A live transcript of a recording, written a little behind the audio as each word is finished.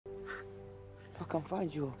I'll come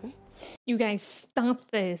find you, okay? You guys, stop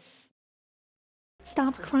this.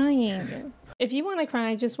 Stop crying. If you want to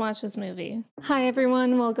cry, just watch this movie. Hi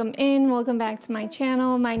everyone, welcome in, welcome back to my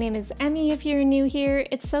channel. My name is Emmy if you're new here.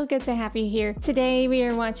 It's so good to have you here. Today we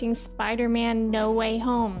are watching Spider-Man No Way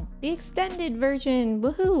Home, the extended version,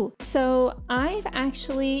 woohoo! So I've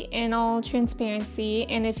actually, in all transparency,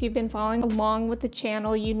 and if you've been following along with the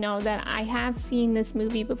channel, you know that I have seen this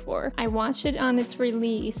movie before. I watched it on its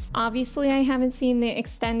release. Obviously I haven't seen the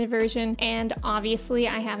extended version, and obviously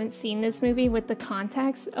I haven't seen this movie with the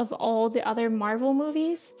context of all the other Marvel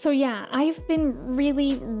movies. So yeah, I've been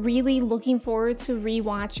really looking forward to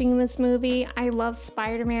rewatching this movie. I love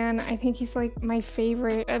Spider-Man. I think he's like my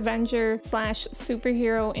favorite Avenger slash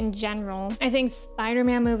superhero in general. I think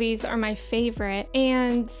Spider-Man movies are my favorite,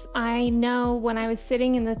 and I know when I was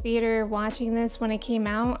sitting in the theater watching this when it came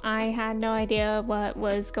out, I had no idea what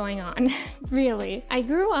was going on. Really. I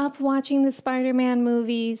grew up watching the Spider-Man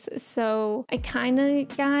movies, so I kind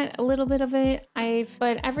of got a little bit of it.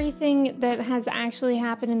 But everything that has actually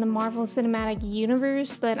happened in the Marvel Cinematic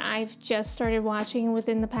Universe that I've just started watching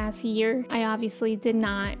within the past year, I obviously did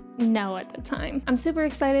not know at the time. I'm super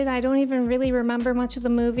excited. I don't even really remember much of the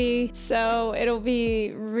movie, so it'll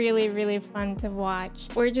be really fun to watch.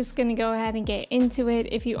 We're just gonna go ahead and get into it.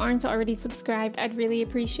 If you aren't already subscribed, I'd really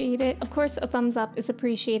appreciate it. Of course, a thumbs up is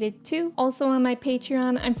appreciated too. Also on my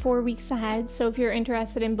Patreon, I'm 4 weeks ahead, so if you're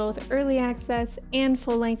interested in both early access and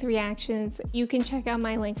full-length reactions, you can check out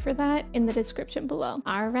my link for that in the description below.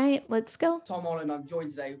 All right, let's go. Tom Holland, I'm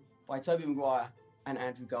joined today by Tobey Maguire and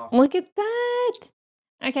Andrew Garfield. Look at that.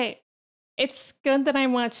 Okay, it's good that I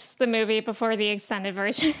watched the movie before the extended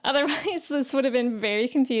version. Otherwise, this would have been very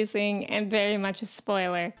confusing and very much a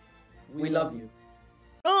spoiler. We love you.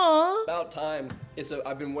 Aww. About time.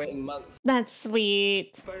 I've been waiting months. That's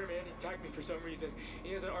sweet. Spider-Man attacked me for some reason.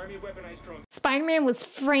 He has an army of weaponized drones. Spider-Man was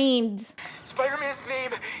framed. Spider-Man's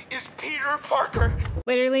name is Peter Parker.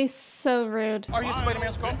 Literally so rude. Are you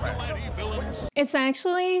Spider-Man's girlfriend? It's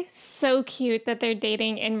actually so cute that they're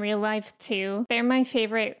dating in real life too. They're my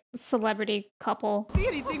favorite celebrity couple. See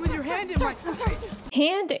anything with your hand in my... I'm sorry.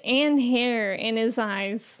 Hand and hair in his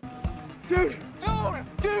eyes. Dude!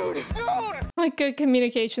 What good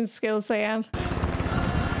communication skills they have. Oh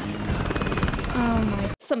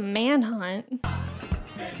my. It's a manhunt.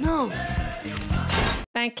 No!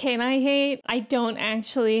 That kid I hate, I don't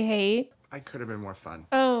actually hate. I could have been more fun.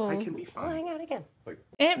 Oh. I can be fun. Hang out again.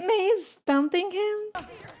 Aunt May's dumping him?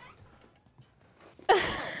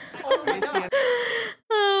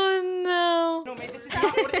 Oh no. No, mate, this is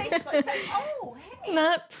not what it is. Oh, hey!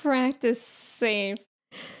 Not practice safe.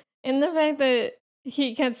 And the fact that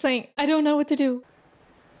he kept saying, I don't know what to do.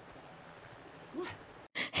 What?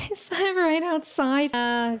 Is that right outside?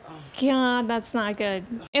 God, that's not good.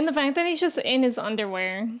 And the fact that he's just in his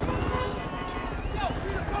underwear.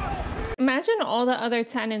 Imagine all the other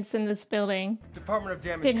tenants in this building. Department of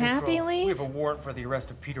Damage Did Control. Happy leave? We have a warrant for the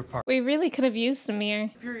arrest of Peter Parker. We really could have used him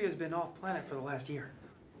here. Fury has been off planet for the last year.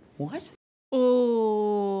 What?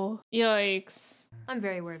 Ooh, yikes. I'm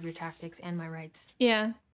very aware of your tactics and my rights.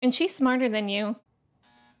 Yeah, and she's smarter than you.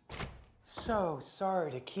 So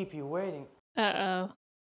sorry to keep you waiting. Uh-oh.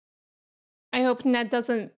 I hope Ned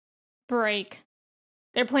doesn't break.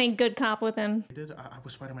 They're playing good cop with him. I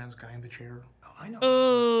was Spider-Man's guy in the chair. Oh, I know.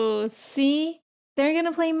 Oh, see? They're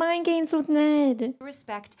gonna play mind games with Ned.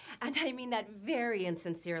 Respect, and I mean that very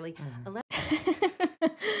insincerely.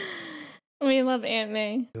 We love Aunt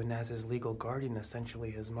May. And as his legal guardian,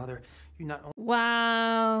 essentially his mother, you not only...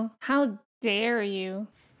 Wow, how dare you?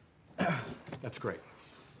 That's great.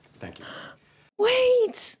 Thank you.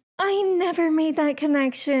 Wait! I never made that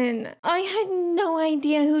connection. I had no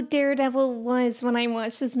idea who Daredevil was when I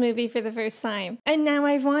watched this movie for the first time. And now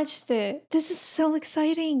I've watched it. This is so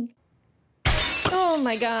exciting. Oh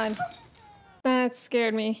my god. That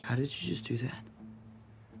scared me. How did you just do that?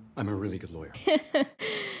 I'm a really good lawyer.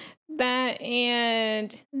 That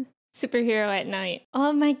and Superhero at Night.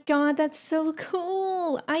 Oh my god, that's so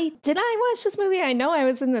cool. Did I watch this movie? I know I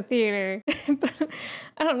was in the theater, but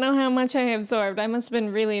I don't know how much I absorbed. I must have been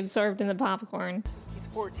really absorbed in the popcorn. He's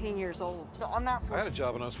 14 years old. No, I'm not... I had a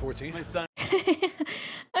job when I was 14. My son. I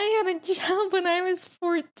had a job when I was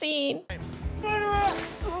 14.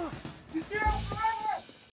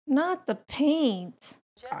 Not the paint.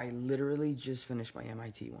 I literally just finished my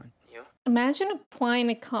MIT one. You? Imagine applying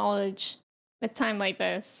to college at a time like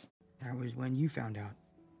this. That was when you found out.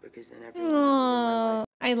 Because then everyone... Oh,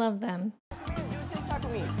 I love them.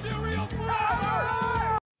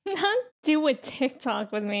 Not do a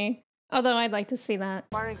TikTok with me. Although I'd like to see that.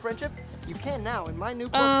 Admiring friendship? You can now in my new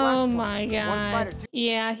Oh my god.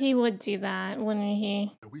 Yeah, he would do that, wouldn't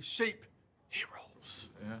he? We shape heroes.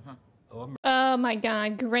 Oh my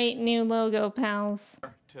god, great new logo, pals.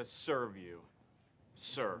 To serve you.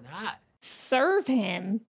 Sir. Not. Serve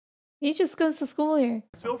him. He just goes to school here.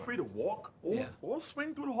 Feel free to walk or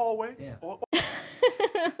swing through the hallway. Yeah.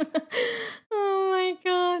 Oh my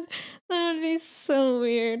god, that would be so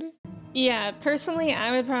weird. Yeah, personally,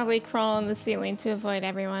 I would probably crawl on the ceiling to avoid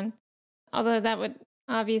everyone. Although that would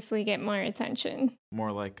obviously get more attention.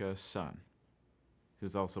 More like a son,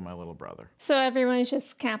 who's also my little brother. So everyone's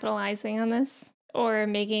just capitalizing on this? Or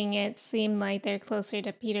making it seem like they're closer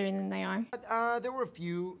to Peter than they are? There were a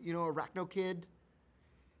few, you know, Arachno Kid,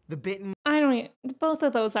 the Bitten. I don't even, both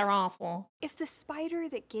of those are awful. If the spider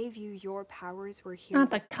that gave you your powers were here...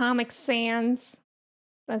 Not the Comic Sans.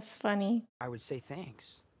 That's funny. I would say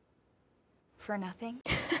thanks. For nothing?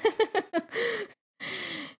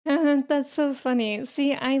 That's so funny.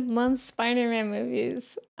 See, I love Spider-Man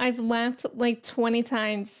movies. I've laughed like 20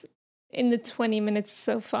 times in the 20 minutes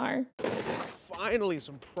so far. Finally,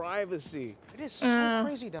 some privacy. It is so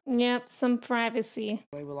crazy though. Yep, some privacy.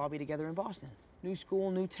 We'll all be together in Boston. New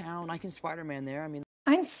school, new town. I can Spider-Man there. I mean,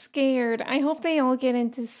 I'm scared. I hope they all get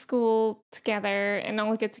into school together and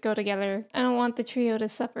all get to go together. I don't want the trio to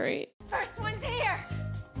separate. First one's here!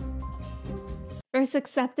 First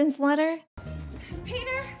acceptance letter?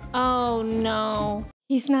 Peter? Oh no.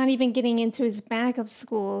 He's not even getting into his backup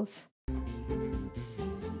schools.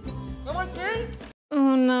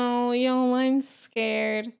 Oh no, y'all, I'm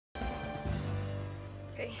scared.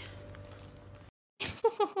 Okay.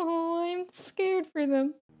 Oh, I'm scared for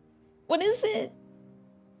them. What is it?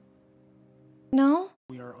 No?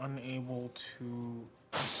 We are unable to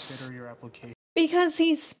consider your application. Because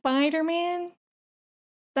he's Spider-Man?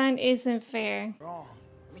 That isn't fair. wrong.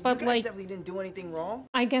 I mean, But you guys like, definitely didn't do anything wrong.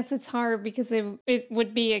 I guess it's hard because it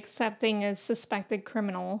would be accepting a suspected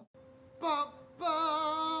criminal.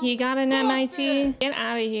 He got an MIT? Get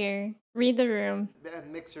out of here. Read the room.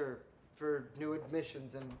 Mixer for new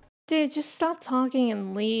admissions and... Dude, just stop talking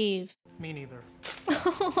and leave. Me neither.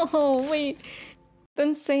 Oh, wait.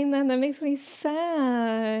 Them saying that makes me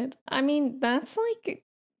sad. I mean, that's like...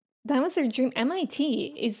 That was their dream.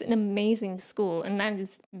 MIT is an amazing school, and that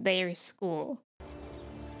is their school.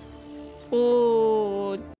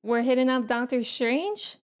 Oh, we're hitting up Doctor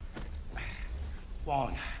Strange?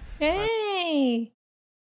 Long. Hey!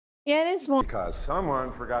 Yeah, it is one. Because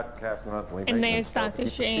someone forgot to cast the monthly. And there's Doctor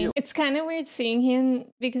Strange. It's kind of weird seeing him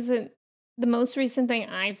because the most recent thing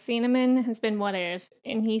I've seen him in has been What If,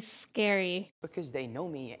 and he's scary. Because they know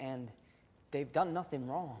me and they've done nothing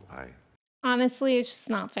wrong. Honestly, it's just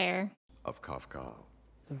not fair. Of Kafka.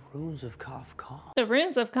 The runes of Kafka. The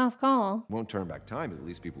runes of Kafka. Won't turn back time, but at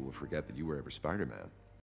least people will forget that you were ever Spider-Man.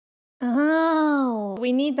 Oh,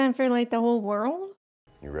 we need them for like the whole world?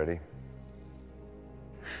 You ready?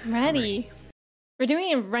 Ready. We're doing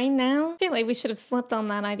it right now? I feel like we should have slept on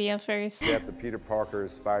that idea first. Except that Peter Parker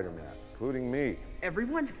is Spider-Man, including me.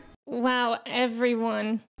 Everyone? Wow,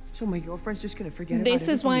 everyone. So my girlfriend's just gonna forget about This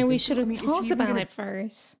is why we should have is she talked even about gonna... it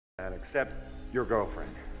first. And except your girlfriend.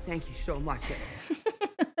 Thank you so much.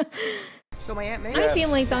 So my Aunt May? I feel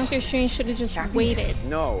like Doctor Strange should have just waited.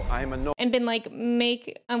 No, I'm a no. And been like,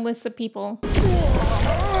 make a list of people.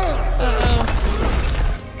 Uh-oh.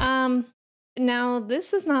 Now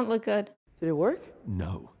this does not look good. Did it work?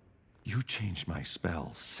 No. You changed my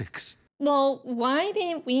spell 6. Well, why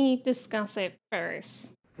didn't we discuss it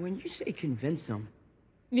first? When you say convince him,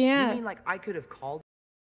 Yeah. you mean like I could have called?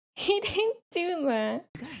 He didn't do that.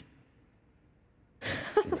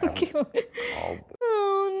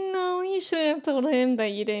 Oh no, you shouldn't have told him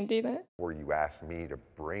that you didn't do that. Where you asked me to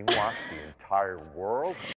brainwash the entire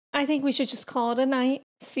world? I think we should just call it a night.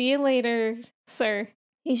 See you later, sir.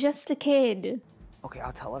 He's just a kid. Okay,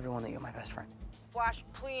 I'll tell everyone that you're my best friend. Flash,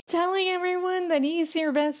 please. Telling everyone that he's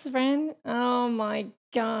your best friend? Oh my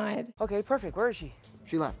god. Okay, perfect. Where is she?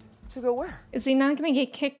 She left. To go where? Is he not gonna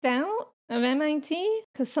get kicked out of MIT?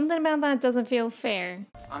 Because something about that doesn't feel fair.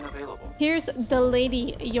 Unavailable. Here's the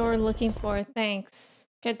lady you're looking for. Thanks.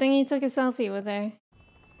 Good thing you took a selfie with her.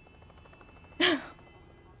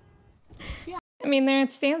 I mean, they're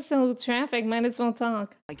at standstill traffic. Might as well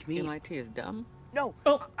talk. Like me. MIT is dumb. No.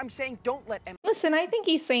 Oh. I'm saying don't let Emma. Listen, I think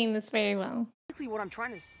he's saying this very well. Exactly what I'm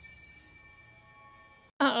trying to.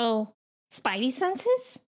 Uh-oh. Spidey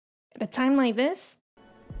senses? At a time like this?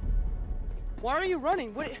 Why are you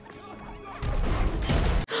running? What?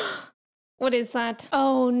 What is that?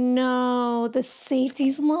 Oh no, the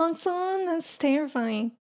safety's locks on? That's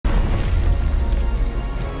terrifying.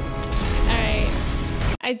 Alright.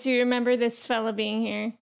 I do remember this fella being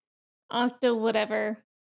here. Octo whatever.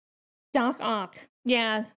 Doc Ock.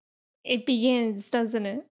 Yeah. It begins, doesn't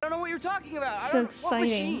it? I don't know what you're talking about. So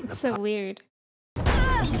exciting. It's so weird.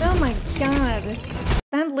 Oh my god.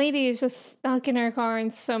 That lady is just stuck in her car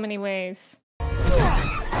in so many ways.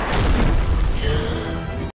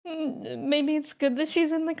 Maybe it's good that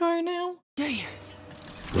she's in the car now. Damn.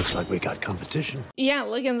 Looks like we got competition. Yeah,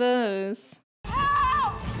 look at those.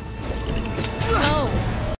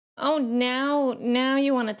 Oh. Oh, now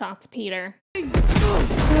you want to talk to Peter. Oh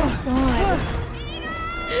god.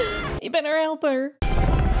 You better help her.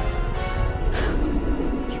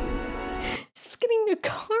 Just getting a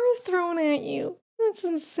car thrown at you. That's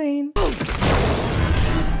insane.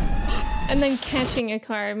 And then catching a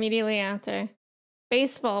car immediately after.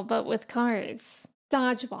 Baseball, but with cars.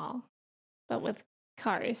 Dodgeball, but with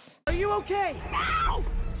cars. Are you okay?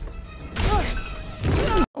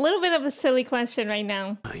 A little bit of a silly question right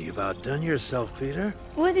now. You've outdone yourself, Peter.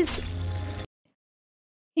 What is...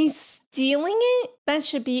 He's stealing it? That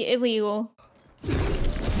should be illegal.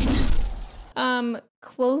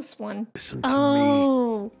 Close one. Listen to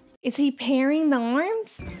me. Is he pairing the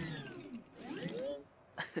arms?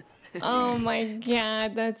 Oh my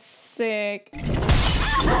god, that's sick.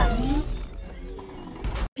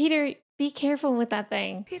 Peter, be careful with that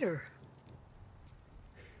thing. Peter,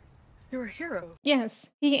 you're a hero. Yes,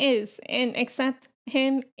 he is, and accept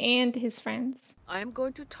him and his friends. I am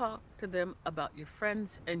going to talk to them about your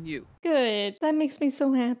friends and you. Good. That makes me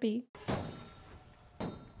so happy.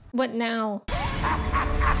 What now?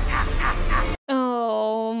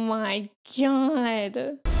 Oh my god.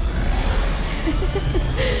 Good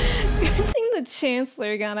thing the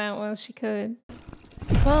Chancellor got out while she could.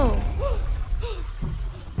 Whoa.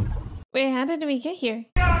 Wait, how did we get here?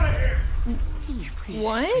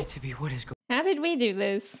 What? How did we do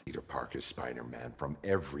this? Peter Parker's Spider-Man from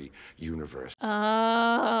every universe.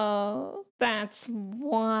 Oh, that's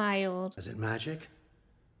wild. Is it magic?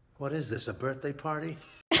 What is this, a birthday party?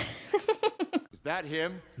 Is that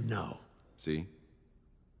him? No. See?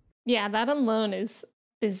 Yeah, that alone is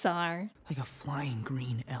bizarre. Like a flying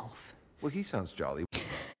green elf. Well, he sounds jolly.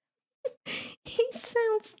 He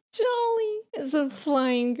sounds jolly as a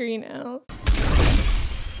flying green elf.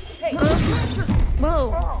 Hey.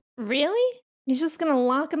 Whoa, really? He's just gonna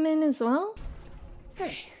lock him in as well?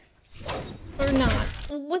 Hey. Or not?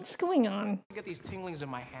 What's going on? I get these tinglings in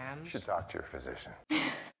my hands. You should talk to your physician.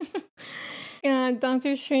 God,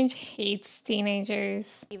 Doctor Strange hates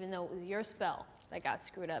teenagers. Even though it was your spell that got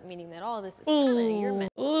screwed up, meaning that all this is kind of your mess.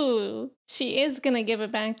 Ooh, she is gonna give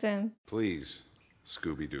it back to him. Please,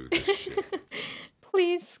 Scooby-Doo this shit.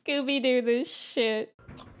 Please, Scooby-Doo this shit.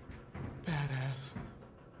 Badass.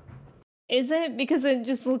 Is it? Because it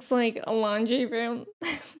just looks like a laundry room.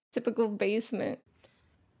 Typical basement.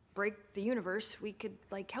 Break the universe, we could,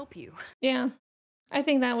 like, help you. Yeah, I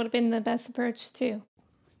think that would have been the best approach, too.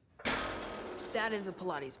 That is a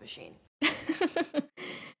Pilates machine.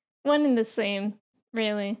 One and the same,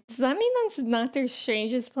 really. Does that mean that's Doctor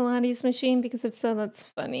Strange's Pilates machine? Because if so, that's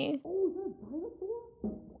funny.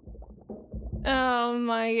 Oh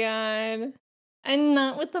my god. And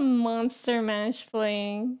not with the Monster Mash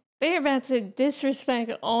playing. They're about to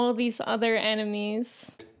disrespect all these other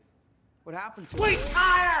enemies. What happened to Wait,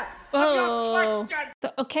 tire! Oh.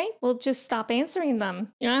 Okay, we'll just stop answering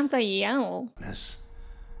them. You don't have to yell.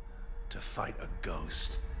 To fight a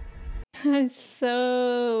ghost. It's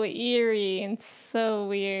so eerie and so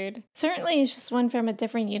weird. Certainly it's just one from a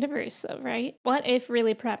different universe though, right? What if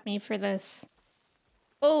really prepped me for this?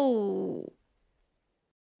 Oh.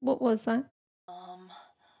 What was that?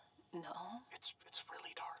 No. It's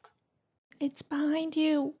really dark. It's behind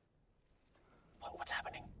you. What's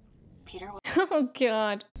happening? Peter, what? Oh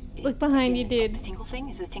god. Look behind you, dude. The tingle thing?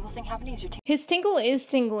 Is the tingle thing happening? Is your His tingle is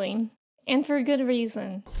tingling. And for good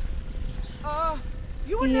reason.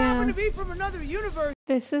 You wouldn't happen to be from another universe.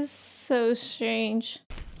 This is so strange.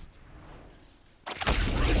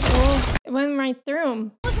 Oh, it went right through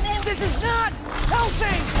him. This is not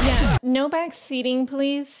helping! Yeah, no back seating,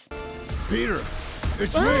 please. Peter,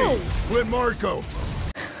 it's Whoa. me, Flynn Marco.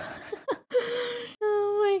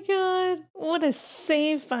 Oh my god. What a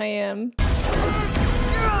save by him.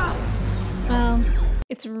 Well,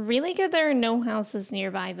 it's really good there are no houses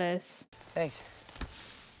nearby this. Thanks.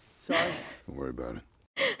 Sorry. Don't worry about it.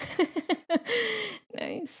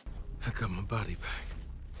 Nice. I got my body back.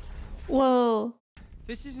 Whoa.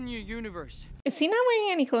 This isn't your universe. Is he not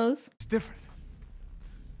wearing any clothes? It's different.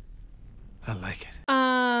 I like it.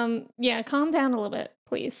 Yeah, calm down a little bit,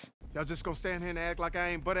 please. Y'all just gonna stand here and act like I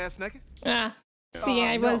ain't butt-ass naked? Ah, see,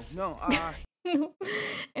 I was... No,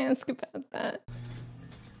 Ask about that.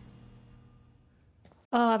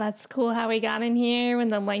 Oh, that's cool how he got in here when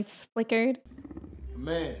the lights flickered.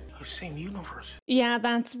 Man, the same universe. Yeah,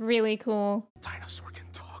 that's really cool. Dinosaur can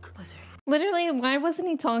talk. Literally, why wasn't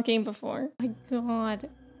he talking before? My God.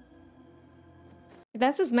 If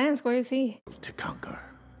that's his mask, where is he? To conquer.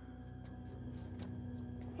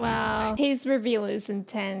 Wow, his reveal is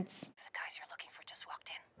intense. The guys you're looking for just walked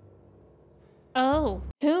in. Oh,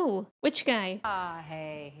 who? Which guy?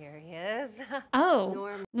 Hey, here he is. Oh,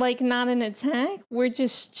 Norman. like not an attack? We're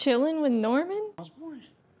just chilling with Norman? I was born.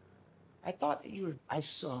 I thought that you were. I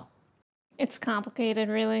saw. It's complicated,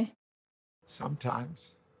 really.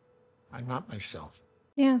 Sometimes I'm not myself.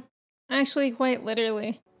 Yeah, actually, quite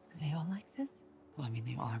literally. Are they all like this? Well, I mean,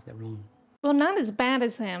 they all have their own. Well, not as bad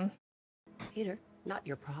as him. Peter, not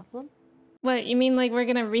your problem. What, you mean like we're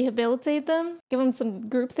gonna rehabilitate them? Give them some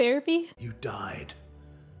group therapy? You died,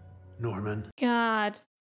 Norman. God.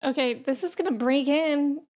 Okay, this is gonna break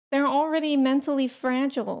in. They're already mentally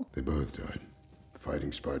fragile. They both died,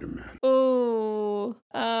 fighting Spider-Man. Oh,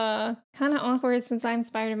 kind of awkward since I'm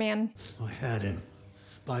Spider-Man. I had him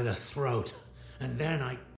by the throat, and then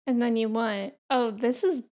I... And then you what? Oh, this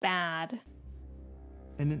is bad.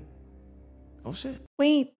 And then... Oh, shit.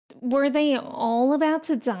 Wait, were they all about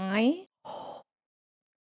to die?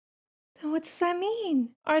 Then what does that mean?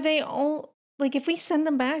 Are they all... Like, if we send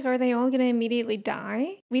them back, are they all gonna immediately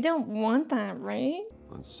die? We don't want that, right?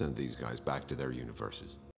 Let's send these guys back to their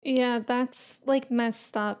universes. Yeah, that's, like,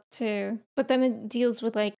 messed up, too. But then it deals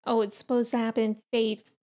with, like, oh, it's supposed to happen,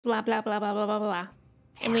 fate, blah, blah, blah, blah, blah, blah, blah.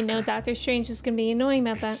 And we know Doctor Strange is gonna be annoying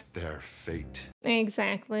about that. It's their fate.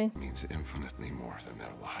 Exactly. It means infinitely more than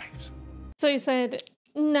their lives. So he said,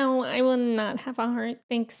 no, I will not have a heart,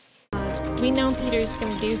 thanks. We know Peter's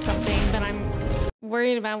gonna do something, but I'm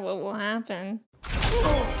worried about what will happen.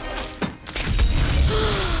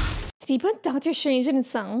 Did he put Doctor Strange in his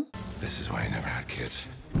song? This is why I never had kids.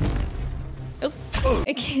 Oh,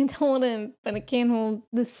 I can't hold him, but I can't hold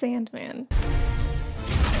the Sandman.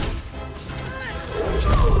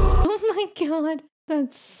 Oh my God,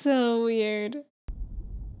 that's so weird.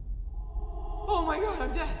 Oh my God,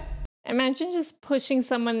 I'm dead. Imagine just pushing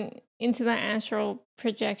someone into the astral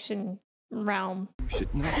projection realm. You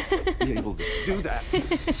should not be able to do that.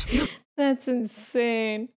 That's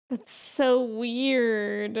insane. That's so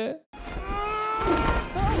weird.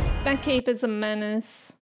 That cape is a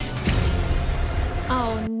menace.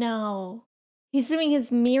 Oh no. He's doing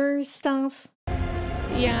his mirror stuff.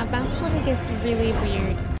 Yeah, that's when it gets really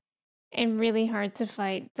weird. And really hard to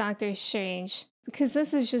fight Doctor Strange. Because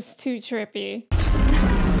this is just too trippy.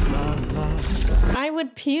 I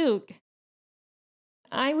would puke.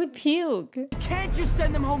 I would puke. You can't just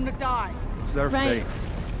send them home to die. It's their fate.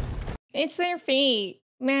 It's their fate.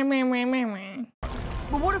 Meh, meh, meh, meh, meh.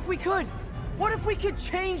 But what if we could? What if we could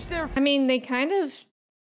change their... I mean, they kind of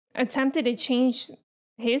attempted to change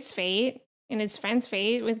his fate and his friend's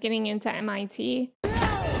fate with getting into MIT.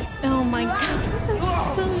 Oh my God,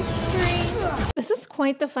 that's so strange. This is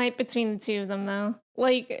quite the fight between the two of them, though.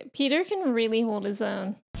 Like, Peter can really hold his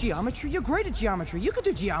own. Geometry? You're great at geometry. You could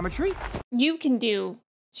do geometry. You can do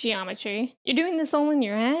geometry. You're doing this all in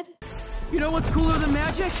your head? You know what's cooler than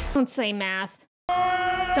magic? Don't say math.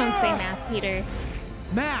 Don't say math, Peter.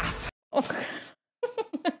 Math. Oh.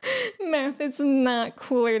 Math is not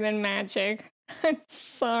cooler than magic. I'm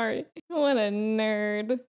sorry. What a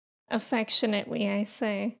nerd. Affectionately, I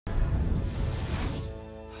say.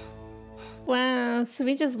 Wow, so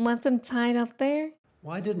we just left him tied up there?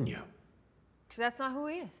 Why didn't you? Because that's not who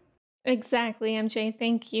he is. Exactly, MJ,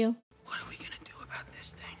 thank you. What are we gonna do about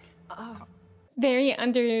this thing? Very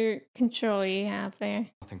under control you have there.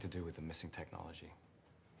 Nothing to do with the missing technology.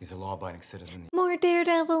 He's a law-abiding citizen. More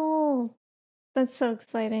Daredevil! That's so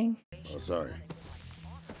exciting. Oh, sorry.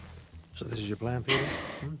 So this is your plan, Peter?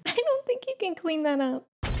 I don't think you can clean that up.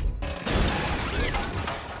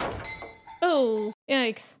 Oh,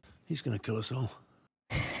 yikes. He's gonna kill us all.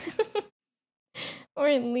 Or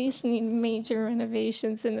at least need major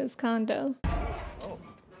renovations in his condo. Oh,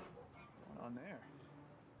 what's on there?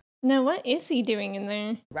 Now, what is he doing in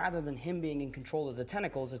there? Rather than him being in control of the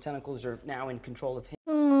tentacles are now in control of him.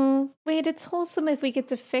 Oh, wait, it's wholesome if we get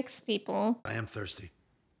to fix people. I am thirsty.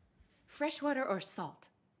 Freshwater or salt?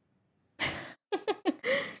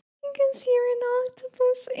 Because you're an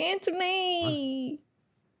octopus, Aunt May.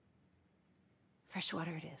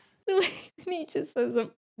 Freshwater it is. The way that he just says,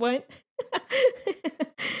 what?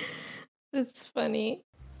 That's funny.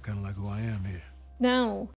 Kind of like who I am here.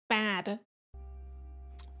 No, bad.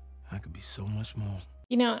 I could be so much more.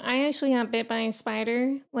 You know, I actually got bit by a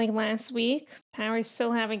spider like last week. Powers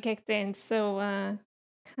still haven't kicked in, so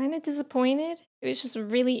kind of disappointed. It was just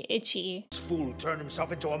really itchy. This fool who turned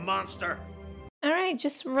himself into a monster. All right,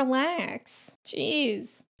 just relax.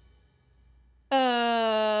 Jeez.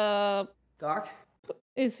 Doc?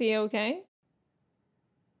 Is he okay?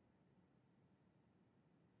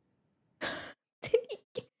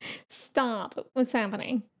 Stop. What's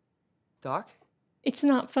happening? Doc? It's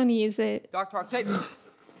not funny, is it? Doc, talk tape.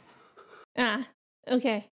 Ah,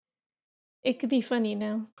 okay. It could be funny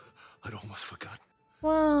now. I'd almost forgotten.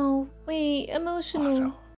 Wow, wait,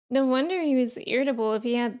 emotional. No wonder he was irritable if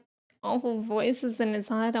he had awful voices in his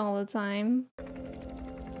head all the time.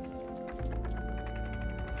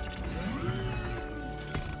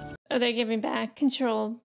 Oh, they're giving back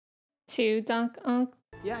control to Doc Ock.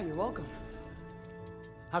 Yeah, you're welcome.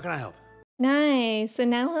 How can I help? Nice, and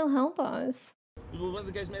now he'll help us. One of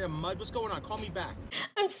the guys made of mud. What's going on? Call me back.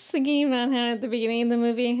 I'm just thinking about how at the beginning of the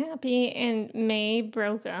movie, Happy and May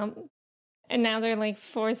broke up. And now they're like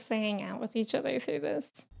forced to hang out with each other through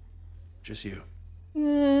this. Just you.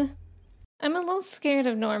 I'm a little scared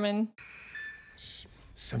of Norman.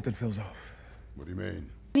 Something feels off. What do you mean?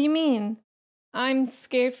 What do you mean? I'm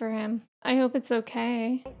scared for him. I hope it's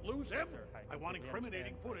okay. Don't lose him. I want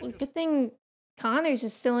incriminating footage. Good thing Connor's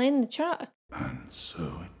is still in the truck. And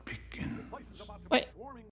so it begins. Wait.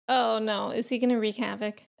 Oh no, is he gonna wreak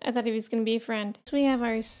havoc? I thought he was gonna be a friend. So we have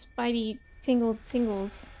our Spidey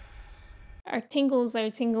tingles. Our tingles are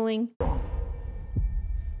tingling.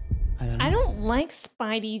 I don't like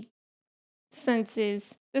Spidey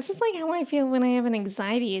senses. This is like how I feel when I have an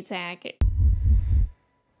anxiety attack.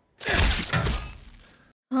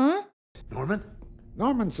 Huh? Norman?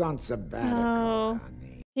 Norman's on sabbatical. Oh.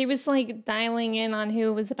 He was like dialing in on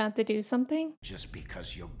who was about to do something. Just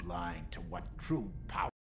because you're blind to what true power.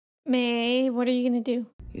 May, what are you gonna do?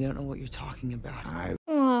 You don't know what you're talking about.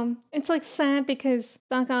 It's like sad because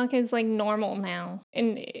Doc Ock is like normal now.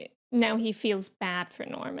 And now he feels bad for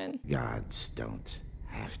Norman. Gods don't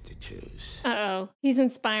have to choose. Uh-oh, he's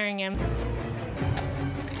inspiring him.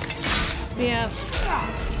 Yeah.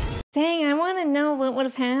 Dang, I want to know what would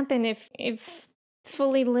have happened if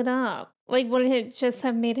fully lit up. Like, would it just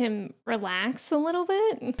have made him relax a little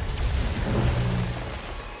bit?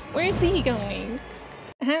 Where's he going?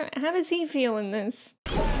 How does he feel in this?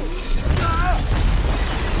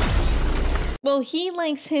 Well, he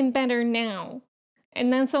likes him better now.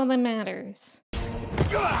 And that's all that matters.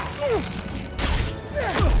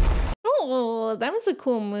 Oh, that was a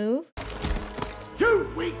cool move. Too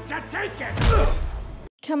weak to take it!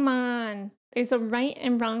 Come on. There's a right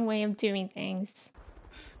and wrong way of doing things.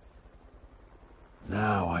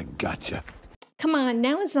 Now I gotcha. Come on,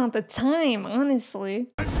 now is not the time,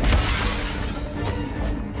 honestly.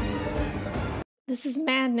 This is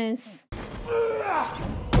madness.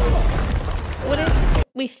 What if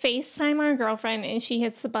we FaceTime our girlfriend and she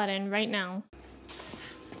hits the button right now?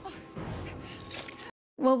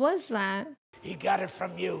 What was that? He got it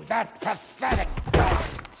from you, that pathetic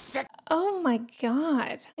sick. Oh my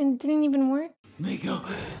god. And it didn't even work? May go.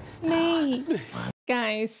 May.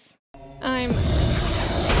 Guys, I'm...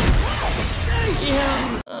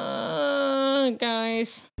 Yeah.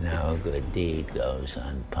 Guys. No good deed goes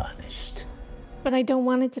unpunished. But I don't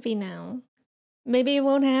want it to be now. Maybe it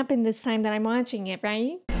won't happen this time that I'm watching it,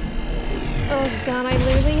 right? Oh god, I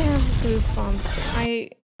literally have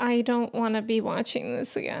goosebumps. I don't want to be watching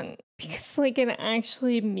this again. Because, like, it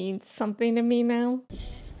actually means something to me now.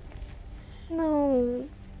 No.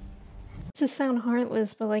 To sound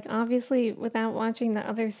heartless, but, like, obviously, without watching the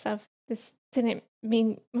other stuff, this didn't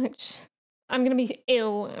mean much. I'm gonna be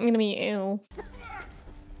ill. I'm gonna be ill.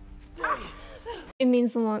 It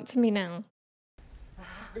means a lot to me now.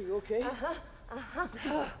 Are you okay?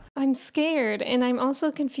 I'm scared, and I'm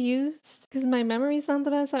also confused because my memory's not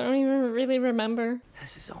the best. I don't even really remember.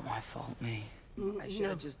 This is all my fault, May. I should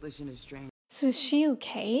have just listened to strangers. So is she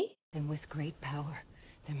okay? And with great power,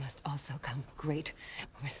 there must also come great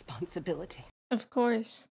responsibility. Of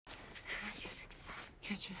course. Just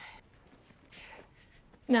catch her.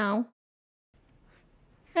 No.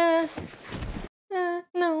 No.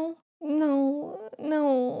 No.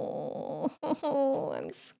 No. I'm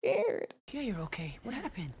scared. Yeah, you're okay. What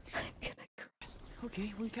happened? I'm gonna cry.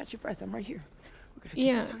 Okay, when you catch your breath, I'm right here. We're gonna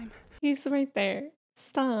take our time. He's right there.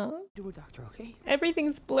 Stop. Do a doctor, okay?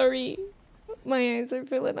 Everything's blurry. My eyes are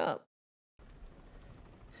filling up.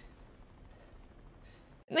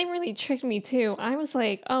 They really tricked me too. I was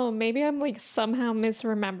like, oh, maybe I'm like somehow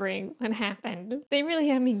misremembering what happened. They really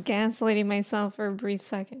had me gaslighting myself for a brief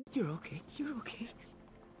second. You're okay. You're okay.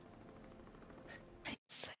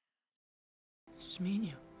 It's just me and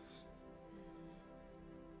you.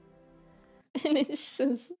 And it's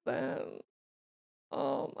just them.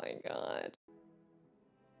 Oh my god.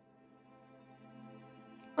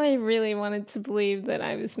 I really wanted to believe that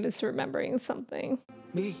I was misremembering something.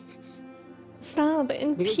 Me. Stop.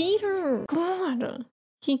 And Peter, God,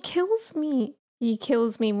 he kills me. He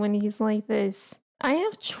kills me when he's like this. I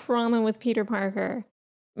have trauma with Peter Parker.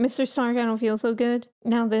 Mr. Stark, I don't feel so good.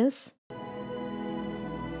 Now this.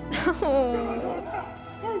 Oh,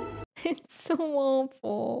 it's so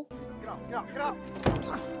awful. Get up.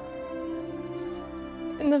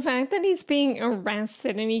 And the fact that he's being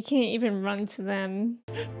arrested and he can't even run to them.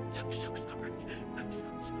 I'm so sorry. I'm so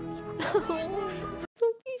sorry.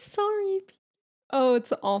 Don't be sorry. Oh,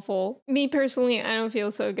 it's awful. Me personally, I don't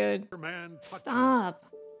feel so good. Stop.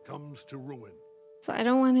 Comes to ruin. So I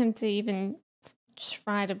don't want him to even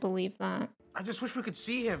try to believe that. I just wish we could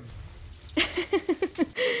see him.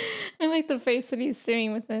 I like the face that he's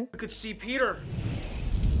doing with it. We could see Peter.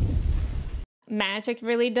 Magic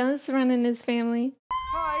really does run in his family.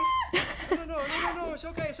 Hi. No, it's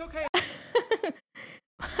okay, it's okay.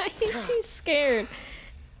 Why is she scared?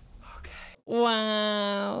 Okay.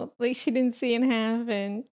 Wow. Like she didn't see it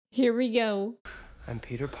happen. Here we go. I'm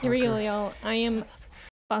Peter Parker. Here we go, y'all. I am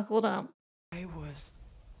buckled up.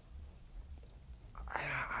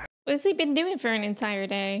 What has he been doing for an entire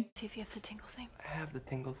day? See if you have the tingle thing. I have the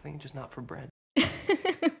tingle thing, just not for bread.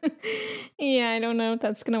 Yeah, I don't know if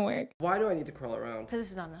that's gonna work. Why do I need to crawl around? Because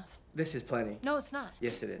this is not enough. This is plenty. No, it's not.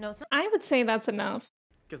 Yes, it is. No, it's not. I would say that's enough.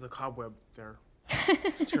 Get the cobweb there.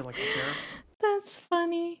 Secure like up there. That's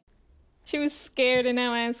funny. She was scared and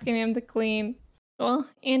now asking him to clean. Well,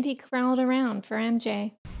 and he crawled around for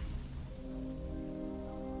MJ.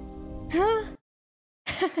 Huh?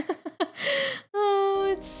 Oh,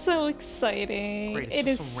 it's so exciting. Great, It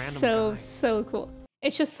is so cool.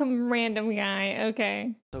 It's just some random guy,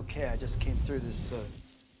 okay. Okay, I just came through this,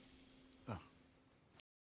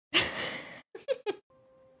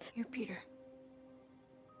 You're Peter.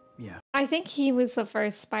 Yeah. I think he was the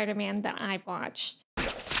first Spider-Man that I've watched. Oh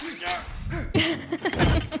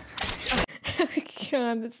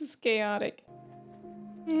god, this is chaotic.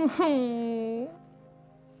 Oh.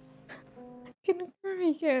 I'm gonna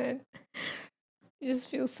cry again. I just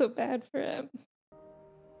feel so bad for him.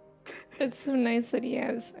 It's so nice that he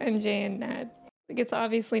has MJ and Ned. Like, it's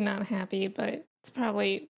obviously not happy, but it's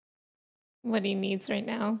probably what he needs right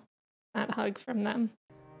now. That hug from them.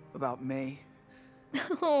 about May.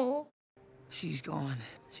 Oh. She's gone.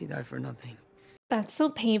 She died for nothing. That's so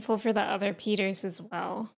painful for the other Peters as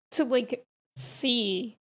well. To, like,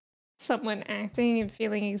 see someone acting and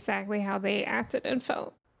feeling exactly how they acted and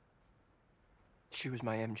felt. She was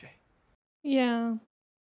my MJ. Yeah.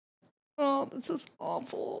 Oh, this is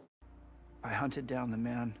awful. I hunted down the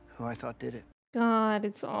man who I thought did it. God,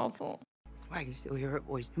 it's awful. I can still hear her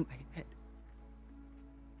voice in my head.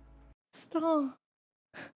 Stop.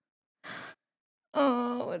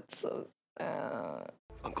 Oh, it's so sad.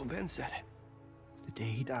 Uncle Ben said it. The day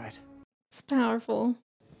he died. It's powerful.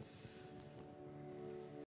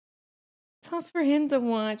 Tough for him to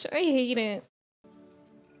watch. I hate it.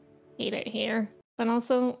 Hate it here. But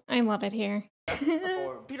also, I love it here.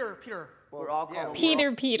 Peter. We're all called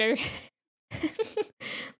Peter.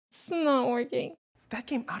 It's not working. That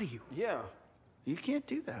came out of you. Yeah. You can't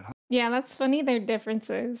do that, huh? Yeah, that's funny, their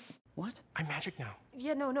differences. What? I'm magic now.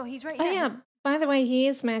 Yeah, no, he's right. Oh yeah, by the way, he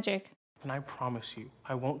is magic. And I promise you,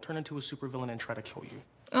 I won't turn into a supervillain and try to kill you.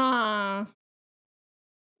 Ah.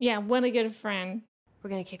 Yeah, what a good friend. We're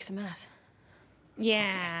gonna kick some ass.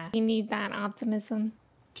 Yeah, you need that optimism.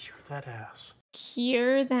 Cure that ass.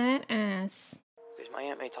 Cure that ass. Because my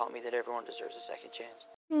Aunt May taught me that everyone deserves a second chance.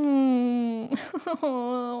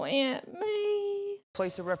 Oh, Aunt May.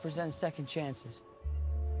 Place that represents second chances.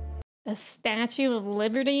 The Statue of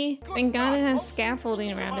Liberty? Thank God it has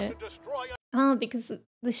scaffolding around it. Oh, because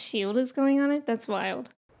the shield is going on it? That's wild.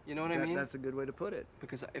 You know what I mean? That's a good way to put it.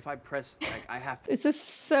 Because if I press, like, I have to. This is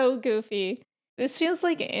so goofy. This feels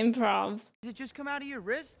like improv. Does it just come out of your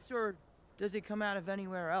wrists, or does it come out of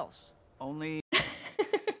anywhere else? Only.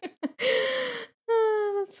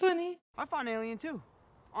 Oh, that's funny. I found Alien too.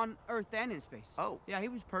 On Earth and in space. Oh. Yeah, he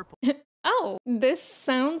was purple. Oh, this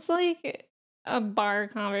sounds like a bar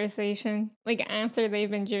conversation. Like after they've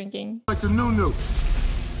been drinking. Like the new.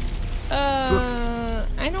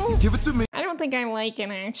 I don't. Give it to me. I don't think I like it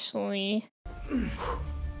actually.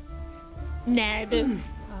 Ned.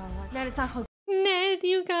 Ned, it's not close. Ned,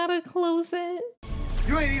 you gotta close it.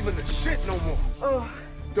 You ain't even the shit no more. Oh,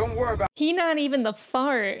 don't worry about. He not even the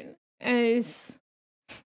fart, as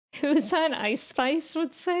who's that? Ice Spice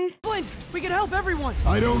would say. Flint, we can help everyone.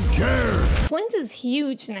 I don't care. Flint is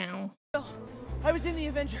huge now. I was in the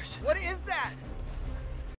Avengers. What is that?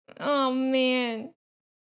 Oh man,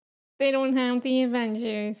 They don't have the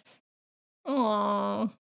Avengers.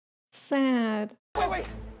 Aww. Sad. Wait.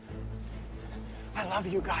 I love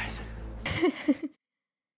you guys.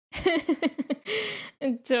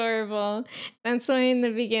 Adorable. That's why in the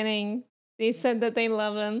beginning they said that they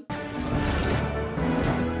love him.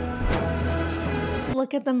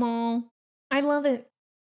 Look at them all. I love it.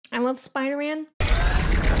 I love Spider-Man.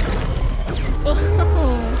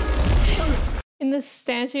 Oh. In the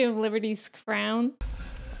Statue of Liberty's crown.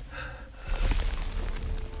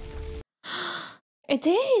 It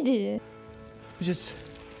did. Just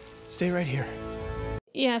stay right here.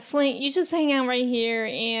 Yeah, Flint, you just hang out right here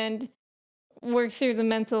and work through the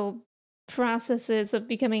mental processes of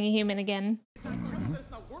becoming a human again.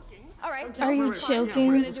 All right. Are you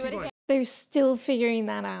joking? We're gonna do it again. They're still figuring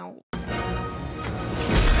that out.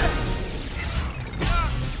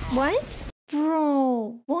 What?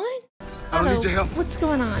 Bro, what? I don't need your help. What's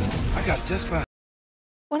going on? I got just fine.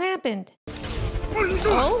 What happened? What are you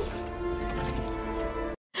doing? Oh?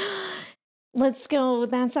 Let's go.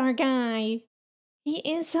 That's our guy. He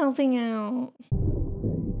is helping out. There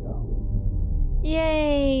you go.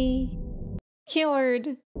 Yay.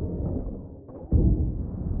 Cured.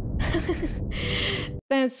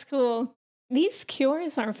 That's cool. These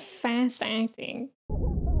cures are fast acting.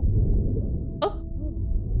 Oh.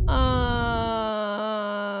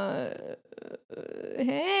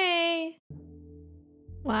 Hey.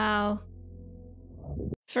 Wow.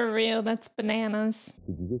 For real, that's bananas.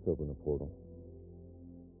 Did you just open a portal?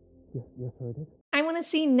 Yes, sir, I did. I want to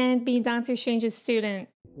see Ned be Doctor Strange's student.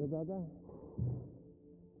 Sure about that?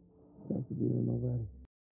 Thanks for being a nobody.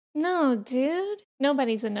 No, dude.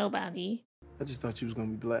 Nobody's a nobody. I just thought you was gonna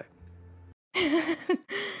be black.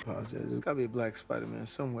 Apologize. There's gotta be a black Spider-Man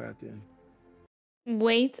somewhere out there.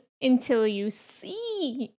 Wait until you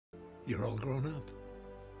see. You're all grown up.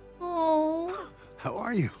 Oh. How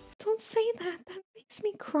are you? Don't say that. That makes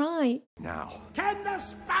me cry. Now. Can the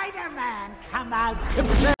Spider-Man come out to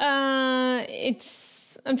play?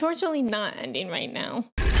 It's unfortunately not ending right now.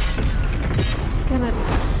 Just gotta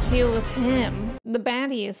deal with him. The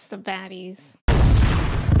baddiest of baddies.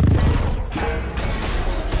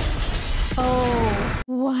 Oh,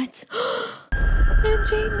 what?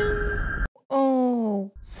 MJ, no.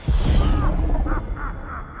 Oh.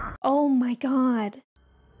 Oh my god.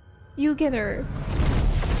 You get her.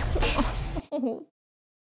 Oh.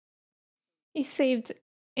 He saved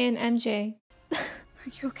an MJ. Are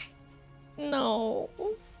you okay? No.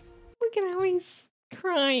 Look at how he's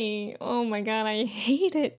crying. Oh my god, I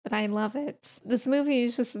hate it, but I love it. This movie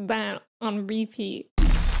is just that on repeat.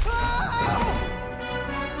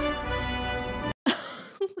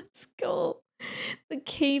 Let's go. The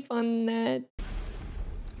cape on Ned.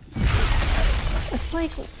 It's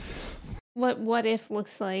like what if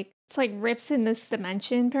looks like. It's like Rips in this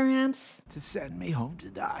dimension, perhaps. To send me home to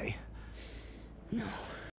die. No.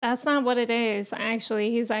 That's not what it is, actually.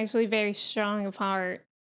 He's actually very strong of heart.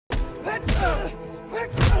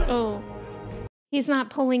 Oh. He's not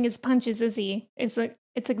pulling his punches, is he? It's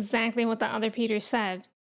exactly what the other Peter said.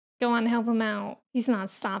 Go on, help him out. He's not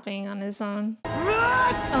stopping on his own.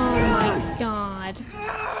 Oh my god.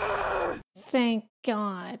 Thank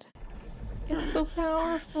god. It's so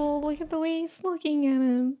powerful. Look at the way he's looking at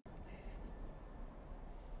him.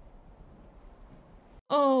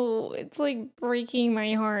 Oh, it's like breaking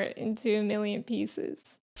my heart into a million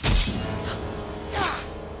pieces.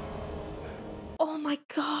 Oh my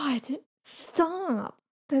god. Stop.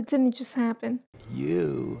 That didn't just happen.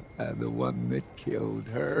 You are the one that killed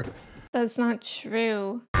her. That's not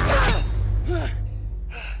true.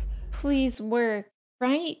 Please work,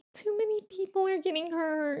 right? Too many people are getting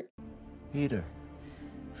hurt. Peter.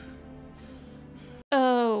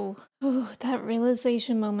 Oh, that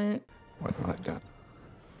realization moment. What have I done?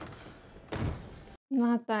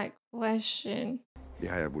 Not that question.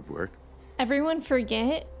 Yeah, it would work. Everyone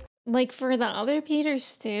forget? Like for the other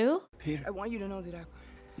Peters too? Peter, I want you to know that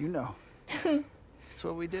you know. It's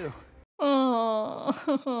what we do.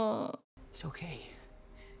 Oh. It's okay.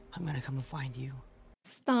 I'm gonna come and find you.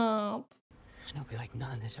 Stop. And it'll be like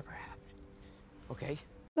none of this ever happened. Okay?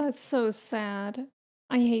 That's so sad.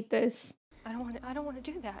 I hate this. I don't want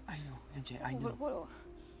to do that. I know, MJ, I know. What,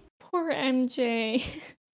 Poor MJ.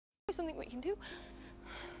 there's something we can do.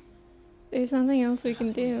 There's nothing else we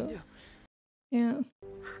can do. Yeah.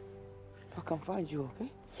 I'll come find you, okay?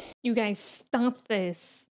 You guys, stop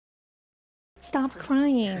this. Stop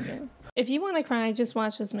crying. If you want to cry, just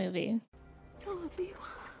watch this movie. I love you.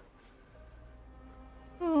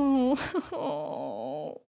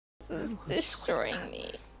 Oh, this is destroying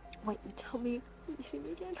me. Wait, tell me when you see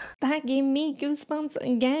me again. That gave me goosebumps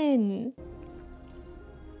again.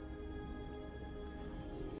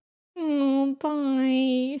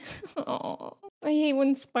 Bye. Oh, I hate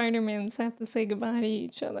when Spider-Mans have to say goodbye to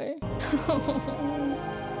each other.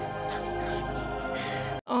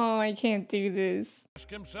 Oh, I can't do this. Ask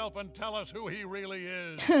himself and tell us who he really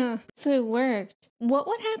is. So it worked. What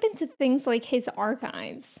would happen to things like his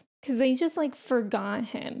archives? Because they just like forgot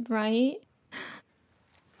him, right?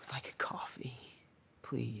 Like a coffee,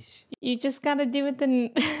 please. You just gotta do it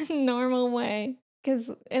the normal way.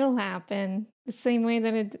 Because it'll happen the same way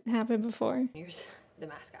that it happened before. Here's the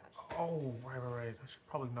mascot. Oh, right. I should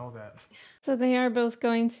probably know that. So they are both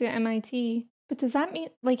going to MIT. But does that mean,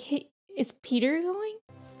 like, is Peter going?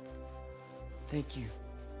 Thank you.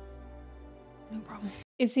 No problem.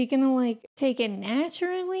 Is he gonna, like, take it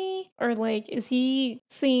naturally? Or, like, is he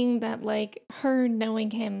seeing that, like, her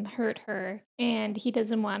knowing him hurt her and he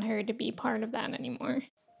doesn't want her to be part of that anymore?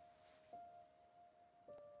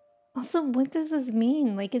 Also, what does this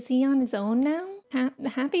mean? Like, is he on his own now?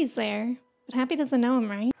 Happy's there, but Happy doesn't know him,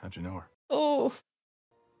 right? How'd you know her? Oh.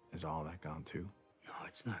 Is all that gone too? No,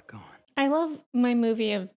 it's not gone. I love my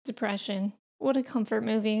movie of depression. What a comfort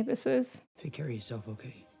movie this is. Take care of yourself,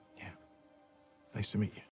 okay? Yeah. Nice to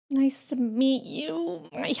meet you. Nice to meet you.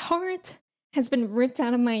 My heart has been ripped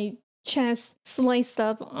out of my chest, sliced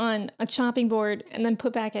up on a chopping board, and then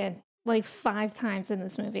put back in like 5 times in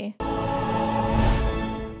this movie.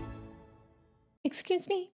 Excuse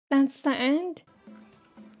me? That's the end?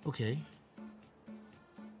 Okay.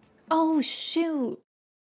 Oh, shoot.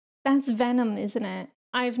 That's Venom, isn't it?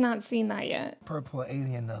 I've not seen that yet. Purple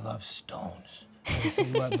alien that loves stones.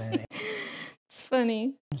 What, man? It's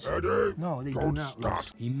funny. No, they do not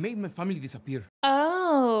love. He made my family disappear.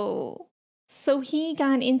 Oh. So he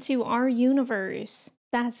got into our universe.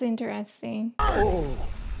 That's interesting. Oh,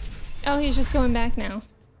 he's just going back now.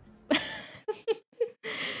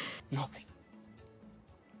 Nothing.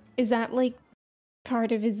 Is that like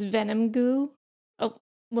part of his venom goo? Oh,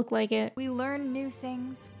 look like it. We learned new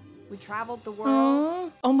things. We traveled the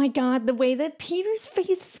world. Oh my god, the way that Peter's face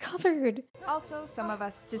is covered. Also, some of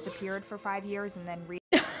us disappeared for 5 years and then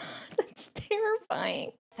That's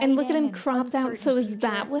terrifying. And look at him cropped out. So is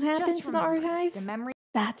that what happened to the archives?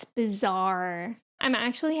 That's bizarre. I'm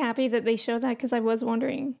actually happy that they showed that because I was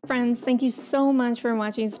wondering. Friends, thank you so much for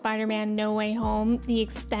watching Spider-Man No Way Home, the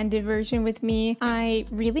extended version with me. I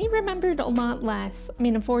really remembered a lot less. I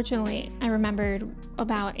mean, unfortunately, I remembered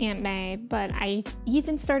about Aunt May, but I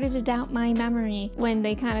even started to doubt my memory when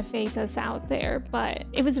they kind of faked us out there. But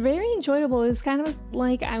it was very enjoyable. It was kind of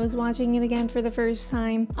like I was watching it again for the first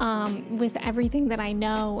time with everything that I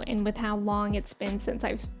know and with how long it's been since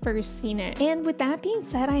I've first seen it. And with that being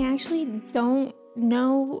said, I actually don't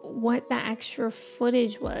know what the extra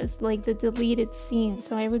footage was, like the deleted scenes,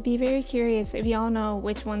 so I would be very curious if y'all know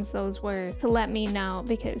which ones those were to let me know,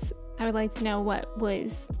 because I would like to know what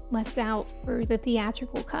was left out for the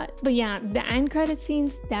theatrical cut. But yeah, the end credit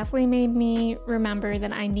scenes definitely made me remember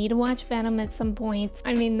that I need to watch Venom at some point.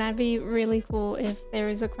 I mean, that'd be really cool if there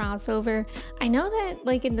was a crossover. I know that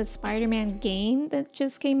like in the Spider-Man game that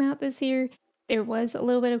just came out this year, there was a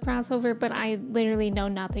little bit of crossover, but I literally know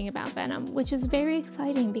nothing about Venom, which is very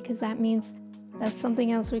exciting because that means that's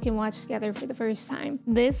something else we can watch together for the first time.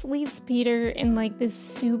 This leaves Peter in like this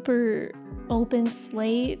super open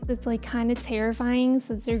slate that's like kind of terrifying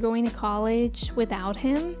since they're going to college without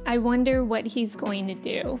him. I wonder what he's going to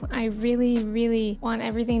do. I really want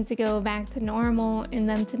everything to go back to normal and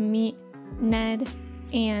them to meet Ned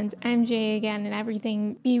and MJ again and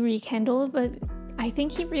everything be rekindled, but I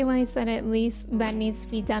think he realized that at least that needs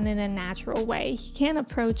to be done in a natural way. He can't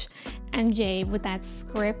approach MJ with that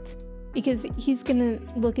script because he's gonna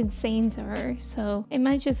look insane to her. So it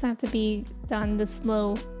might just have to be done the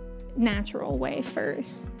slow, natural way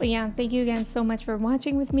first. But yeah, thank you again so much for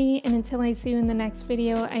watching with me. And until I see you in the next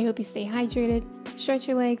video, I hope you stay hydrated, stretch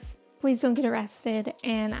your legs, please don't get arrested,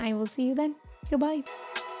 and I will see you then. Goodbye.